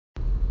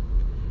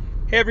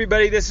Hey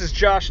everybody, this is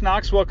Josh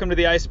Knox. Welcome to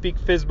the I Speak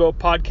FSBO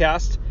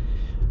podcast.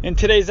 In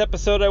today's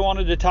episode, I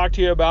wanted to talk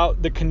to you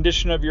about the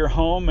condition of your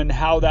home and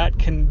how that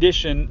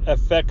condition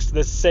affects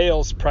the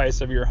sales price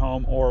of your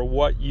home, or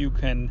what you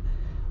can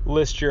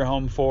list your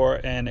home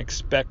for and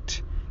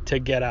expect to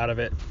get out of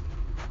it.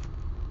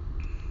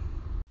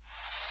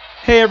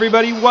 Hey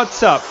everybody,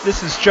 what's up?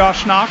 This is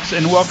Josh Knox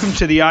and welcome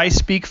to the I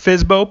Speak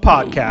FSBO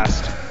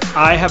podcast.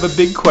 I have a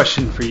big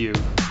question for you.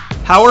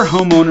 How are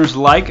homeowners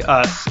like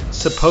us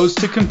supposed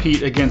to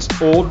compete against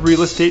old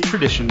real estate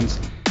traditions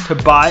to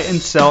buy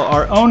and sell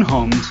our own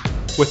homes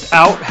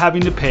without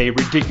having to pay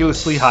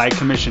ridiculously high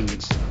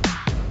commissions?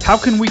 How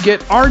can we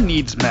get our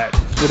needs met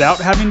without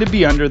having to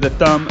be under the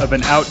thumb of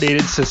an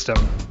outdated system?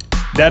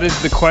 That is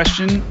the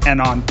question,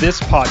 and on this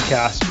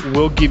podcast,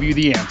 we'll give you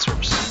the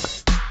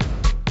answers.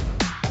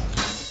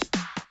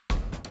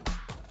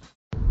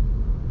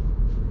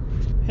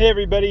 Hey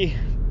everybody,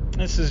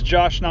 this is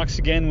Josh Knox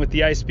again with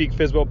the I Speak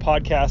FSBO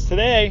podcast.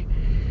 Today,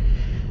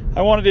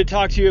 I wanted to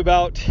talk to you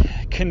about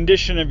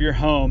condition of your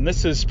home.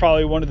 This is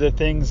probably one of the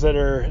things that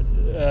are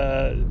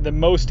the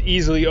most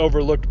easily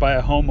overlooked by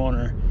a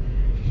homeowner.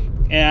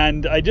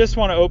 And I just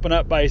want to open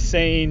up by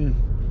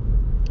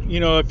saying,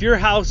 if your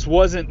house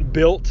wasn't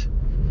built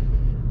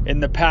in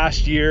the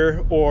past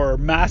year or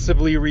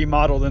massively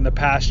remodeled in the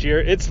past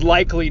year, it's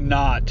likely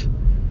not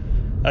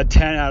a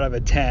 10 out of a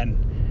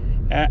 10.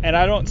 And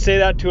I don't say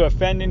that to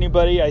offend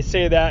anybody. I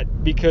say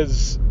that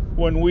because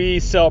when we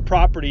sell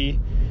property,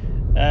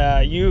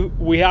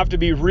 we have to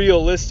be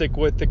realistic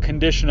with the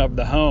condition of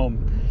the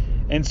home.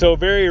 And so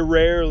very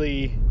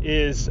rarely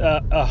is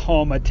a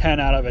home a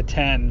 10 out of a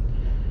 10.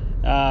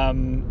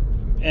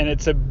 And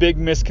it's a big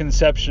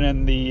misconception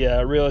in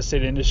the real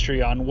estate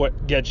industry on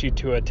what gets you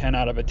to a 10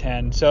 out of a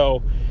 10.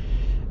 So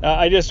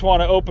I just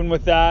want to open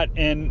with that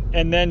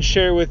and then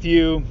share with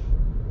you,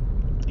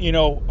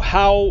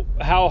 how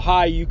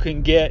high you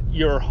can get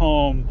your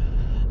home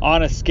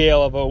on a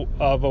scale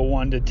of a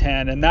 1 to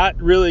 10. And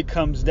that really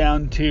comes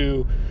down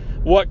to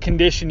what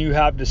condition you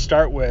have to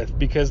start with,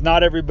 because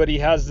not everybody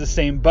has the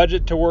same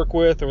budget to work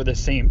with, or the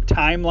same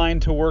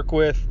timeline to work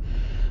with,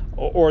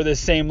 or the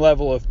same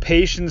level of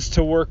patience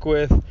to work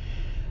with.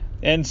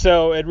 And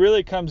so it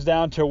really comes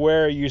down to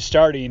where you're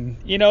starting.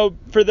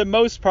 For the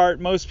most part,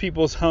 most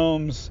people's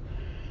homes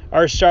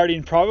are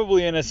starting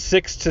probably in a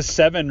 6 to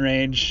 7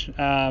 range,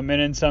 and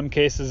in some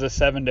cases a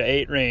 7 to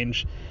 8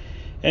 range.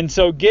 And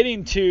so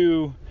getting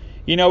to,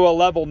 a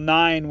level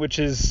 9, which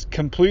is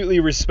completely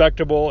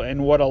respectable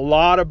and what a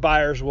lot of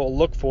buyers will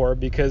look for,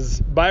 because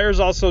buyers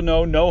also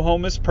know no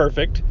home is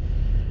perfect.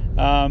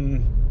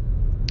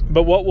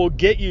 But what will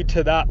get you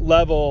to that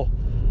level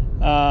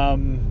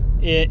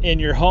in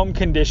your home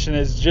condition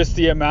is just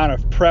the amount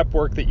of prep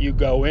work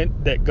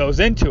that goes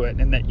into it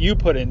and that you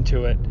put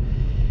into it.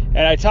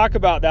 And I talk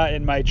about that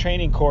in my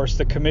training course,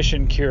 The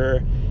Commission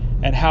Cure,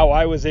 and how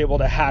I was able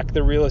to hack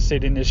the real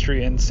estate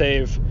industry and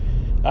save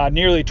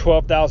nearly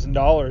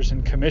 $12,000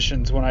 in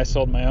commissions when I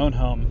sold my own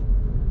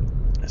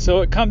home. So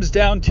it comes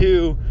down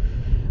to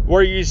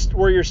where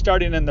you're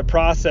starting in the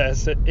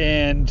process.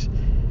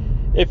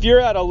 And if you're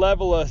at a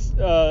level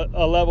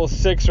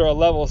 6 or a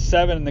level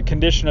 7 in the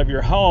condition of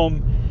your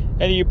home,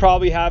 and you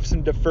probably have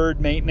some deferred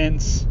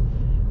maintenance,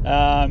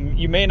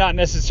 you may not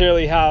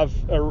necessarily have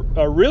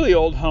a really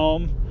old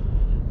home,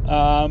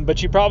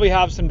 but you probably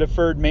have some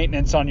deferred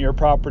maintenance on your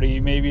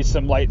property. Maybe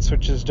some light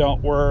switches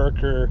don't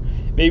work, or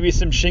maybe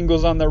some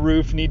shingles on the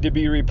roof need to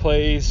be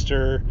replaced,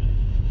 or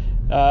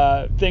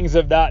things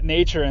of that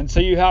nature. And so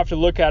you have to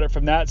look at it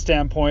from that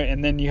standpoint,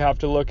 and then you have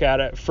to look at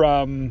it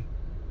from,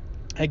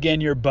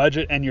 again, your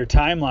budget and your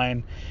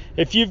timeline.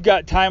 If you've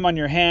got time on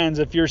your hands,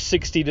 if you're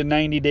 60 to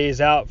 90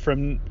 days out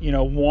from,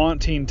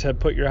 wanting to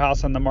put your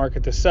house on the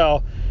market to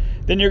sell,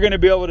 then you're going to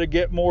be able to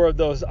get more of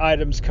those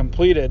items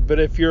completed. But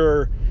if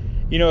you're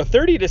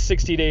 30 to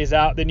 60 days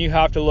out, then you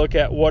have to look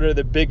at what are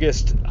the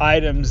biggest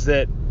items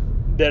that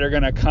are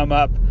going to come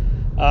up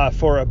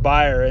for a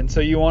buyer. And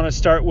so you want to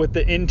start with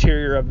the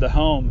interior of the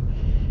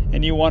home,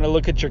 and you want to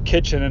look at your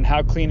kitchen and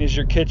how clean is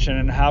your kitchen,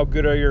 and how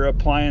good are your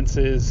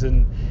appliances,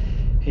 and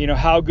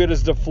how good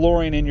is the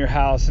flooring in your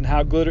house, and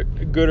how good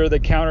are the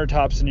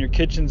countertops in your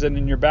kitchens and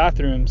in your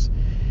bathrooms.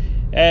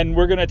 And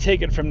we're going to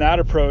take it from that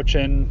approach.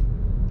 And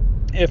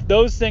if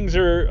those things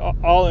are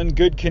all in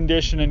good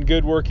condition and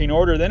good working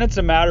order, then it's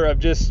a matter of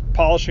just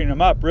polishing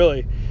them up,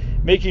 really,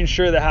 making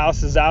sure the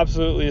house is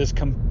absolutely as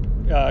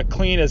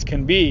clean as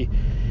can be.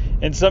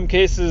 In some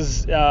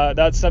cases,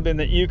 that's something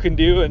that you can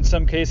do. In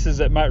some cases,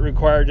 it might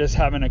require just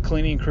having a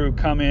cleaning crew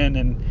come in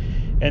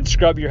and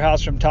scrub your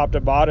house from top to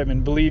bottom.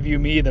 And believe you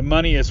me, the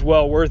money is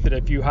well worth it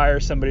if you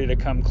hire somebody to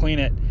come clean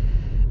it.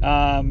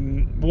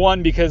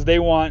 One, because they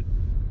want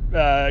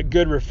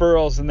good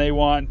referrals and they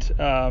want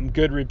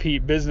good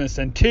repeat business,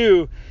 and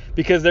two,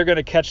 because they're going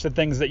to catch the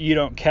things that you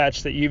don't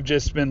catch, that you've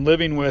just been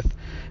living with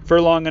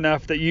for long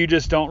enough that you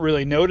just don't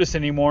really notice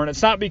anymore. And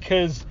it's not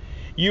because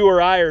you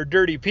or I are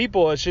dirty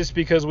people, it's just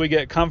because we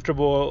get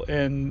comfortable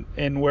in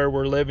where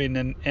we're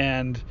living,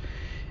 and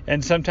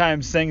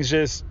sometimes things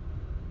just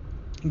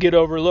get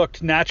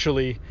overlooked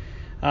naturally.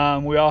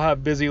 We all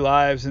have busy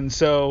lives, and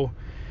so,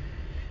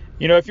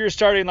 if you're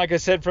starting, like I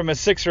said, from a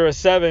 6 or a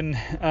 7,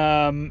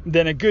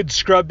 then a good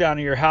scrub down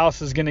of your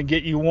house is going to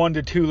get you 1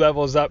 to 2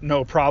 levels up,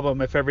 no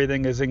problem, if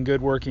everything is in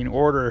good working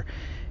order.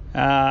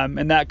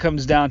 And that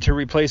comes down to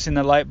replacing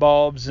the light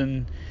bulbs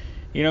and,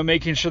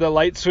 making sure the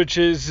light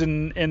switches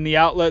and the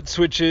outlet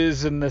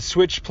switches and the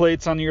switch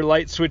plates on your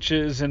light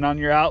switches and on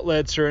your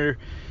outlets are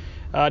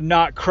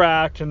not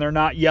cracked and they're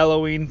not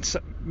yellowing.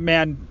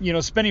 Man,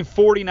 spending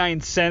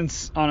 49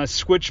 cents on a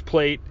switch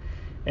plate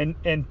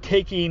and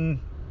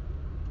taking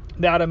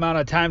that amount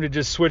of time to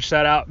just switch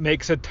that out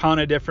makes a ton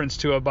of difference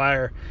to a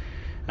buyer.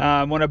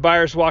 When a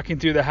buyer's walking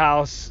through the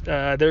house,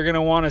 they're going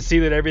to want to see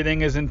that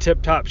everything is in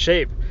tip-top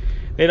shape.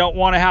 They don't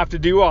want to have to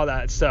do all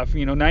that stuff.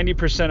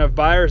 90% of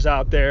buyers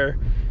out there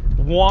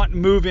want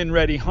move-in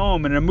ready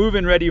home, and a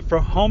move-in ready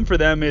home for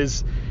them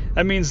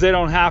that means they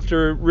don't have to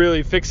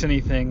really fix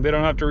anything. They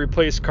don't have to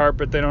replace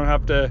carpet. They don't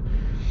have to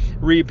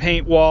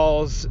repaint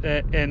walls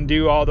and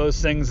do all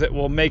those things that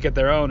will make it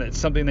their own. It's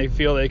something they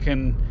feel they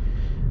can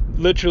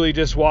literally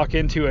just walk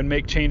into and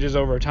make changes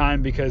over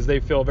time because they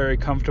feel very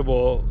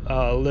comfortable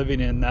living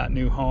in that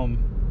new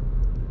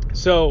home.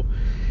 So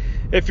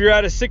if you're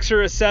at a 6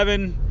 or a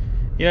 7,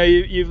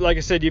 you've like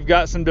I said, you've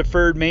got some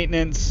deferred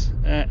maintenance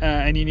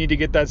and you need to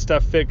get that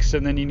stuff fixed,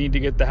 and then you need to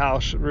get the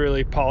house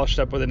really polished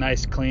up with a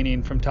nice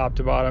cleaning from top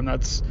to bottom.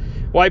 That's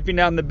wiping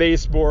down the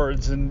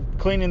baseboards and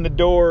cleaning the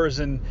doors,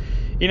 and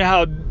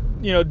how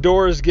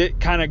doors get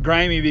kind of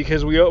grimy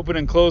because we open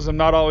and close them,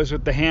 not always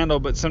with the handle,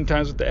 but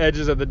sometimes with the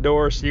edges of the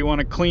door. So you want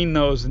to clean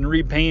those and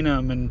repaint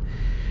them. And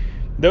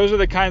those are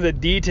the kinds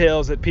of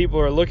details that people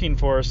are looking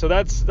for. So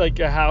that's like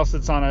a house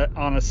that's on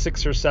a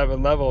 6 or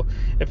 7 level.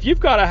 If you've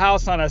got a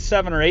house on a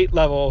 7 or 8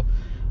 level,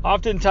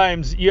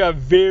 oftentimes you have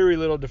very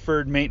little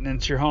deferred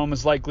maintenance. Your home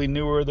is likely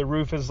newer. The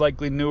roof is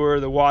likely newer.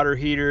 The water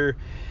heater,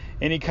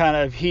 any kind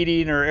of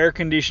heating or air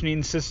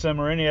conditioning system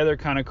or any other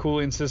kind of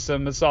cooling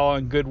system, it's all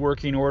in good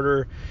working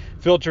order.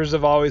 Filters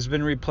have always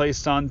been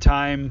replaced on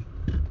time.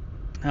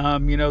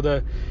 And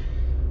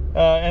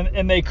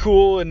they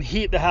cool and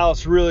heat the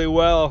house really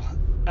well.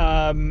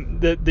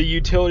 The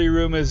utility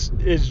room is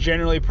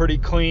generally pretty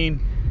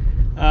clean.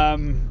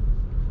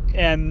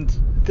 And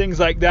things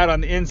like that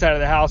on the inside of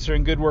the house are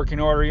in good working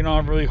order. You don't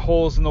have really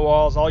holes in the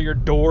walls. All your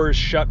doors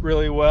shut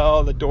really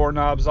well. The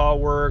doorknobs all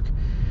work.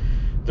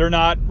 They're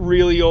not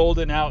really old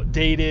and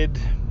outdated.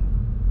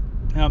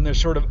 They're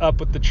sort of up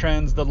with the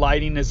trends. The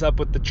lighting is up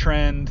with the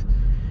trend.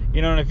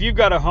 And if you've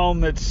got a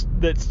home that's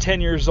 10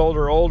 years old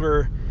or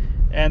older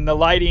and the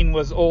lighting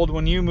was old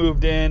when you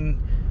moved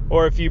in,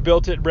 or if you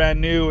built it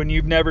brand new and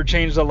you've never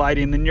changed the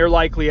lighting, then you're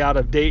likely out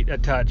of date a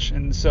touch.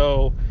 And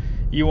so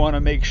you want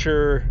to make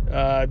sure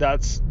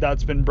that's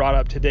been brought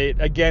up to date.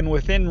 Again,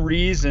 within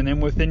reason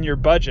and within your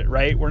budget,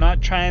 right? We're not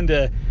trying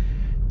to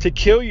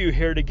kill you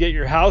here to get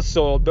your house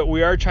sold, but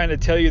we are trying to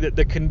tell you that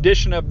the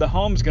condition of the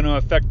home is going to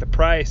affect the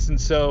price.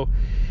 And so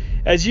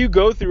as you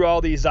go through all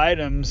these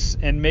items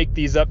and make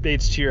these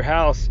updates to your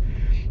house,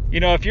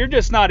 if you're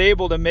just not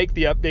able to make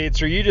the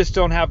updates, or you just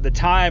don't have the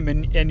time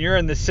and you're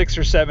in the 6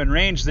 or 7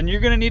 range, then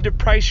you're going to need to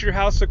price your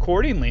house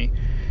accordingly,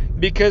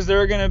 because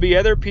there are going to be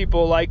other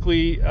people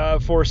likely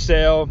for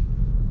sale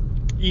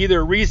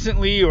either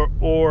recently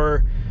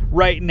or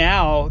right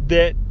now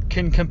that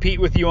can compete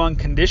with you on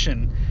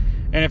condition.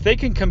 And if they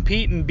can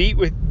compete and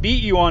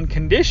beat you on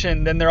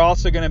condition, then they're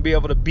also going to be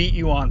able to beat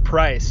you on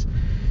price.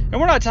 And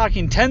we're not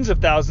talking tens of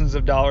thousands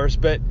of dollars,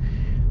 but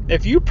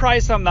if you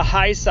price on the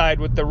high side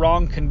with the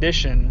wrong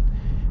condition,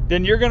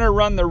 then you're going to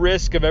run the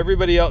risk of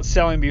everybody else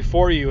selling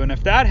before you. And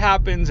if that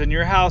happens and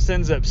your house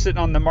ends up sitting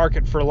on the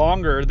market for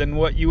longer, then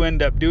what you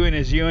end up doing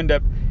is you end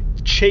up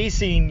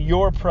chasing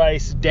your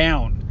price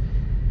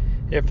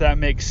down, if that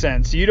makes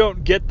sense. You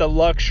don't get the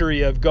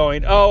luxury of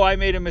going, oh, I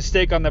made a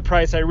mistake on the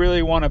price, I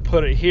really want to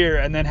put it here,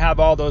 and then have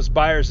all those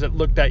buyers that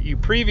looked at you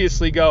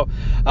previously go,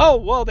 oh,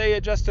 well, they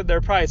adjusted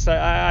their price,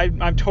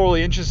 I'm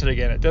totally interested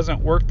again. It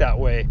doesn't work that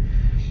way.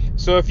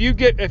 So if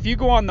you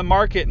go on the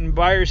market and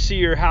buyers see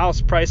your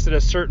house priced at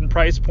a certain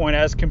price point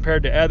as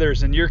compared to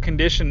others, and your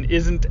condition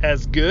isn't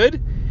as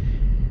good,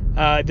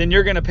 then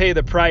you're going to pay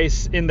the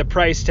price in the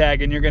price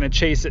tag, and you're going to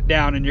chase it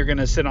down, and you're going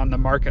to sit on the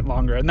market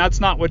longer. And that's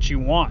not what you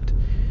want.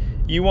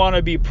 You want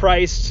to be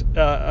priced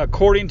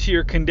according to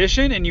your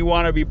condition, and you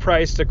want to be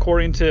priced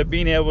according to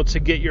being able to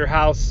get your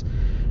house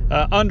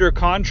under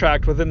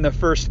contract within the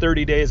first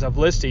 30 days of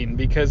listing,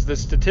 because the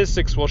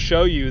statistics will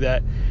show you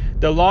that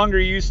the longer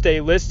you stay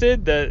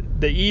listed,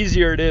 the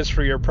easier it is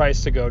for your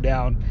price to go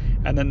down,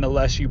 and then the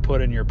less you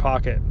put in your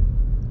pocket.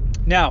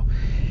 Now,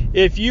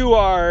 if you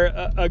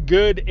are a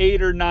good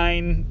 8 or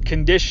 9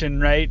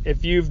 condition, right?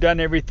 If you've done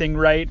everything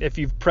right, if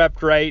you've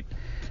prepped right,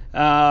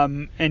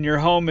 and your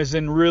home is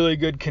in really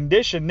good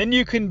condition, then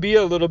you can be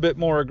a little bit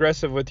more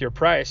aggressive with your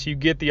price. You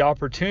get the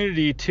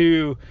opportunity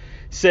to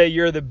say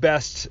you're the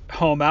best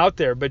home out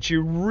there, but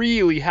you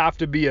really have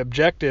to be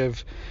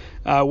objective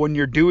when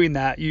you're doing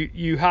that.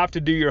 You have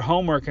to do your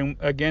homework, and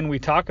again, we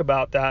talk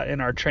about that in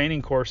our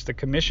training course, the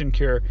Commission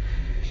Cure.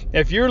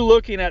 If you're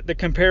looking at the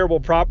comparable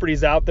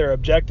properties out there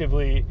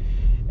objectively,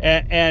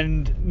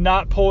 and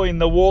not pulling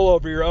the wool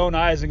over your own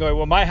eyes and going,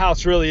 well, my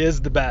house really is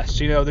the best.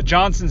 The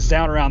Johnson's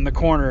down around the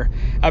corner.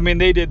 I mean,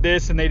 they did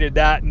this and they did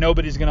that.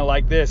 Nobody's going to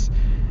like this.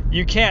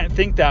 You can't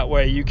think that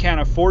way. You can't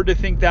afford to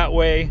think that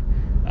way,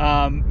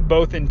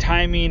 both in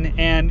timing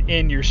and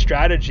in your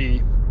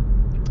strategy.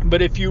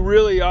 But if you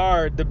really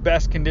are the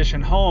best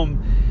conditioned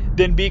home,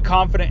 then be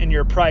confident in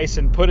your price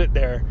and put it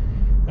there.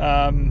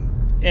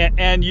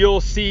 And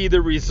you'll see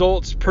the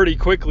results pretty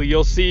quickly.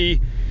 You'll see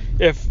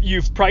if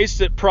you've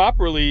priced it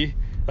properly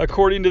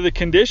according to the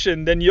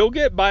condition, then you'll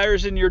get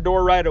buyers in your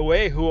door right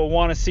away who will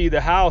want to see the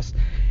house.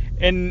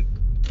 And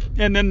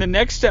then the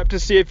next step to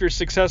see if you're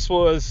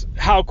successful is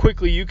how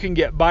quickly you can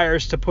get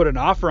buyers to put an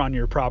offer on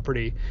your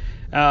property.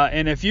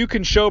 And if you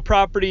can show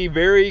property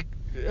very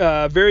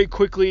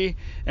quickly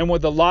and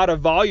with a lot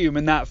of volume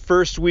in that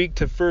first week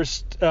to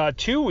first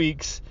 2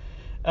 weeks,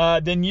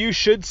 then you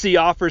should see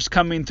offers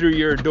coming through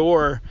your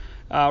door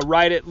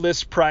right at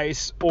list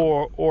price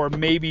or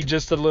maybe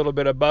just a little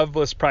bit above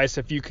list price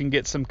if you can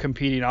get some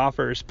competing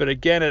offers. But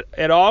again,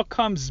 it all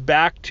comes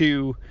back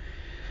to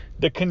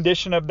the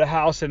condition of the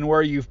house and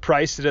where you've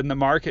priced it in the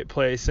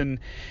marketplace. And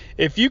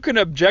if you can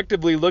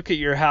objectively look at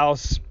your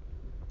house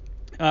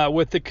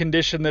with the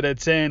condition that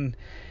it's in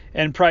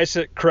and price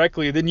it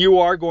correctly, then you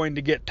are going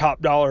to get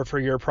top dollar for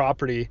your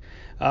property.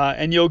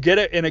 And you'll get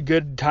it in a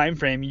good time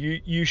frame.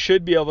 You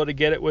should be able to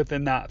get it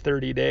within that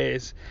 30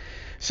 days.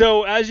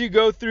 So as you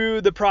go through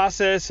the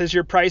process, as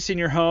you're pricing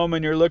your home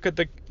and you're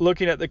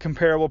looking at the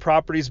comparable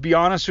properties, be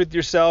honest with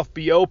yourself,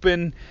 be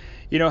open,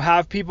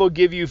 have people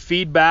give you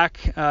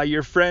feedback,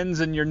 your friends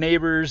and your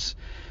neighbors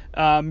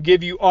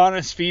give you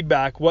honest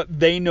feedback, what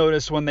they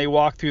notice when they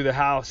walk through the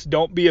house.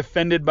 Don't be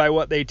offended by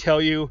what they tell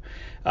you.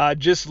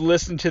 Just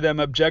listen to them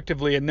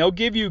objectively, and they'll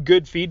give you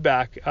good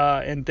feedback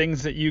and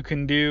things that you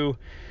can do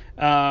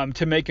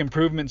to make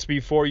improvements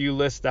before you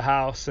list the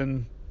house.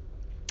 And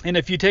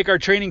if you take our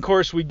training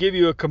course, we give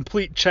you a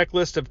complete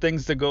checklist of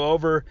things to go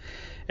over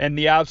and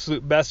the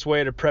absolute best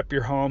way to prep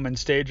your home and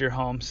stage your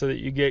home so that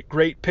you get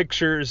great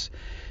pictures,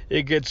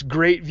 it gets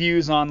great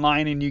views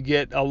online, and you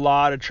get a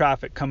lot of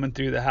traffic coming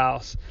through the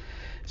house.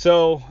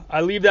 So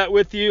I leave that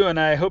with you, and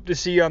I hope to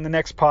see you on the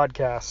next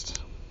podcast.